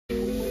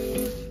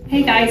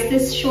Hey guys,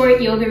 this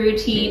short yoga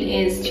routine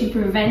is to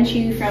prevent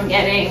you from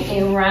getting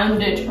a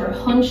rounded or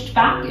hunched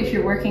back if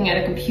you're working at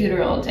a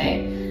computer all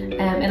day.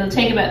 It'll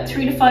take about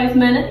 3 to 5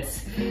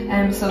 minutes,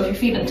 so if you're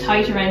feeling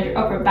tight around your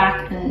upper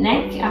back and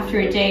neck after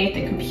a day at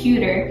the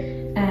computer,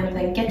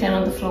 then get down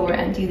on the floor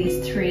and do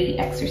these 3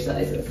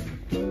 exercises.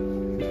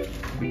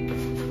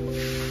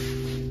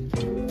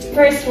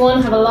 First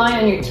one, have a lie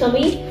on your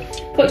tummy.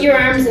 Put your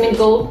arms in a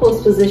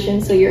goalpost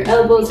position so your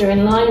elbows are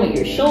in line with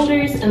your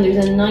shoulders and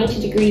there's a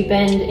 90-degree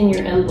bend in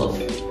your elbow.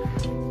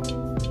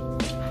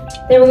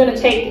 Then we're going to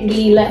take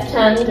the left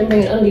hand and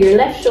bring it under your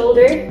left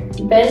shoulder,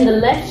 bend the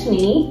left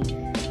knee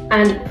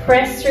and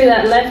press through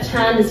that left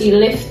hand as you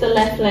lift the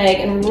left leg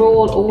and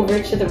roll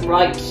over to the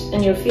right,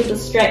 and you'll feel the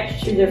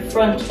stretch through the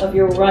front of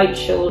your right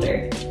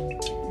shoulder.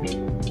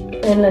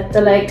 Then let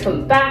the leg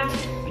come back,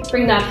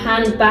 bring that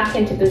hand back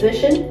into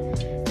position.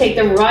 Take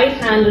the right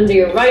hand under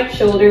your right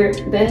shoulder,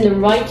 bend the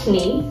right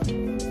knee,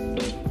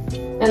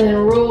 and then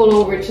roll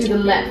over to the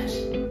left.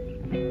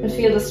 And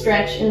feel the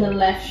stretch in the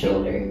left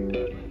shoulder.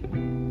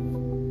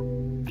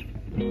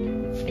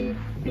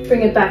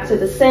 Bring it back to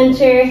the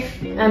center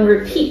and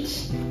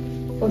repeat.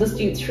 We'll just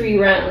do 3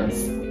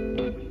 rounds.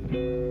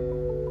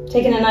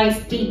 Taking a nice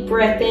deep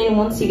breath in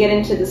once you get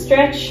into the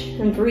stretch,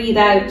 and breathe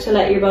out to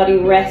let your body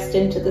rest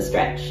into the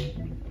stretch.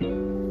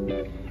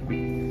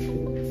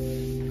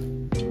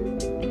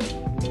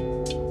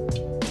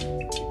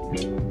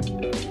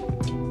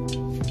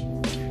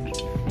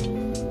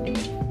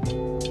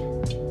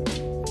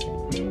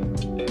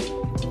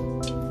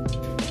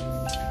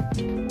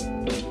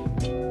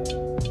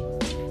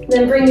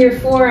 Then bring your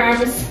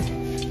forearms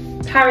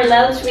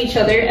parallel to each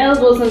other,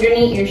 elbows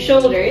underneath your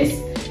shoulders,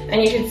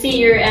 and you should see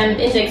your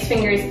index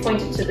fingers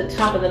pointed to the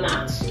top of the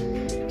mat.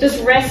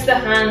 Just rest the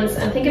hands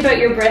and think about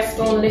your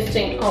breastbone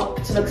lifting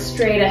up to look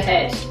straight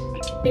ahead.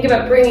 Think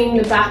about bringing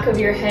the back of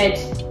your head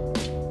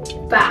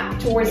back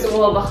towards the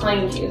wall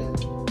behind you.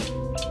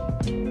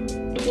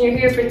 And you're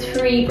here for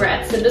 3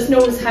 breaths, so just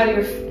notice how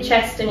your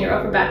chest and your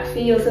upper back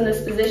feels in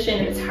this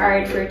position. If it's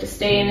hard for it to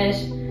stay in it,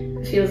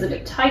 if it feels a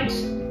bit tight.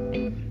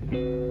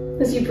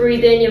 As you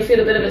breathe in, you'll feel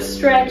a bit of a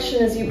stretch,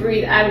 and as you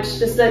breathe out,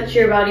 just let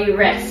your body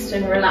rest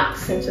and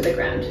relax into the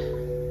ground.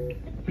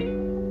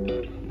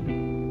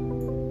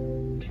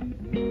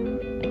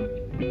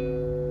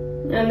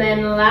 And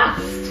then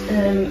last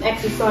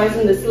exercise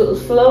in this little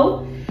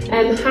flow.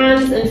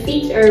 Hands and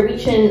feet are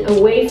reaching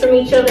away from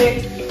each other.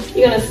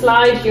 You're going to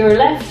slide your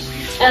left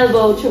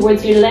elbow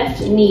towards your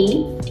left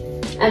knee,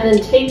 and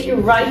then take your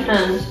right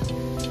hand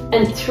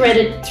and thread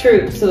it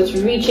through, so it's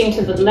reaching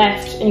to the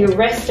left and you're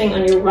resting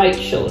on your right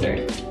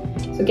shoulder.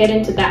 So get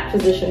into that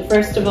position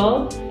first of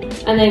all,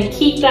 and then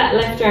keep that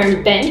left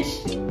arm bent.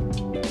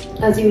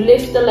 As you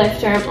lift the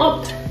left arm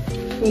up,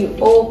 you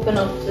open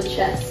up the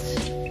chest.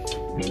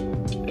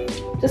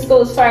 Just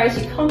go as far as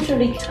you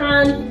comfortably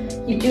can.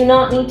 You do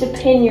not need to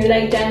pin your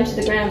leg down to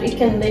the ground. It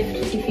can lift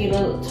if you feel a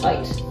little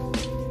tight.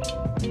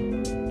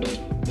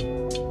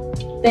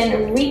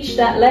 Then reach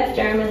that left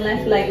arm and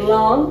left leg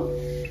long.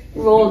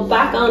 Roll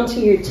back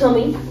onto your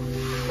tummy,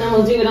 and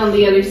we'll do it on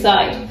the other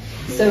side.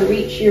 So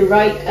reach your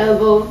right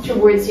elbow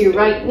towards your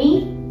right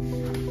knee,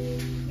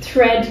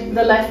 thread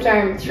the left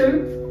arm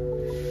through,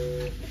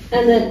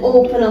 and then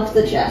open up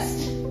the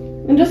chest.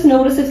 And just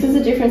notice if there's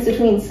a difference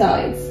between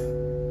sides.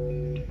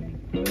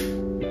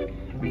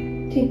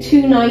 Take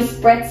 2 nice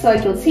breath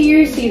cycles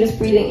here, so you're just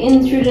breathing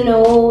in through the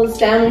nose,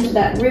 down into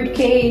that rib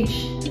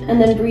cage, and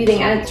then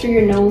breathing out through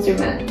your nose or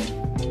mouth.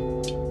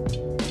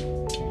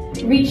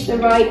 Reach the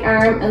right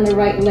arm and the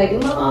right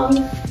leg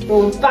long,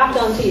 roll back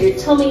onto your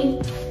tummy,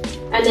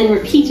 and then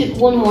repeat it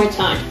 1 more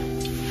time.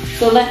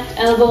 So left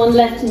elbow and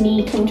left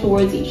knee come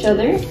towards each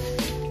other.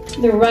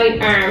 The right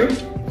arm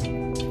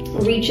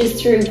reaches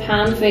through,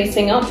 palm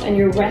facing up, and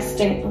you're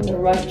resting on the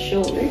right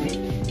shoulder.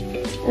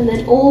 And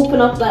then open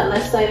up that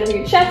left side of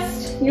your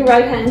chest. Your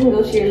right hand can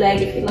go to your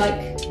leg if you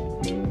like.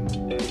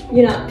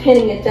 You're not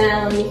pinning it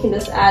down, you can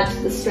just add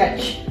to the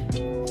stretch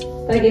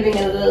by giving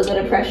it a little bit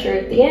of pressure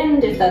at the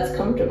end if that's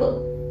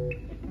comfortable.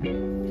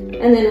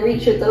 And then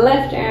reach with the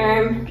left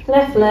arm,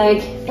 left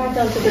leg, back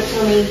onto the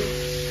tummy,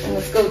 and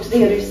let's go to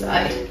the other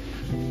side.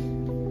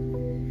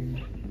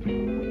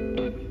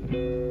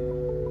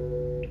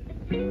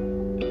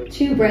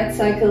 Two breath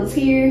cycles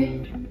here.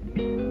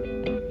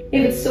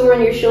 If it's sore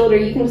on your shoulder,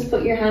 you can just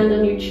put your hand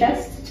on your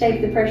chest to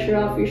take the pressure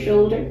off your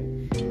shoulder.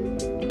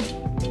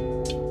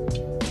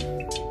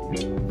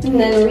 And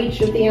then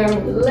reach with the arm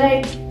of the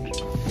leg.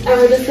 And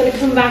we're just going to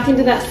come back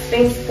into that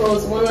Sphinx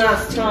pose 1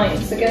 last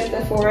time. So get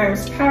the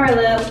forearms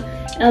parallel,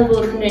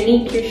 elbows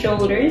underneath your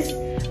shoulders,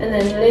 and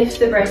then lift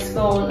the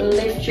breastbone,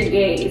 lift your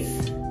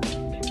gaze.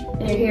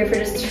 And you're here for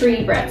just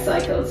 3 breath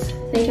cycles.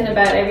 Thinking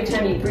about every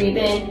time you breathe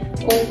in,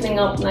 opening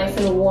up nice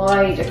and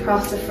wide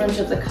across the front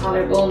of the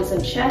collarbones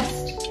and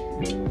chest.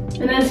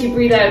 And as you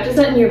breathe out, just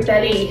letting your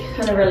belly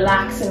kind of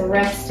relax and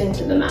rest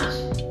into the mat.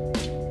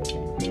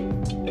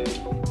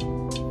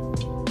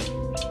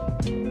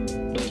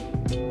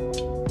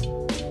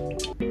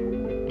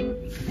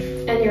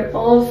 And you're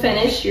all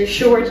finished your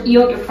short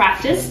yoga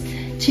practice.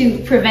 to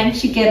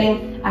prevent you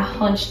getting a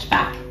hunched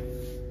back.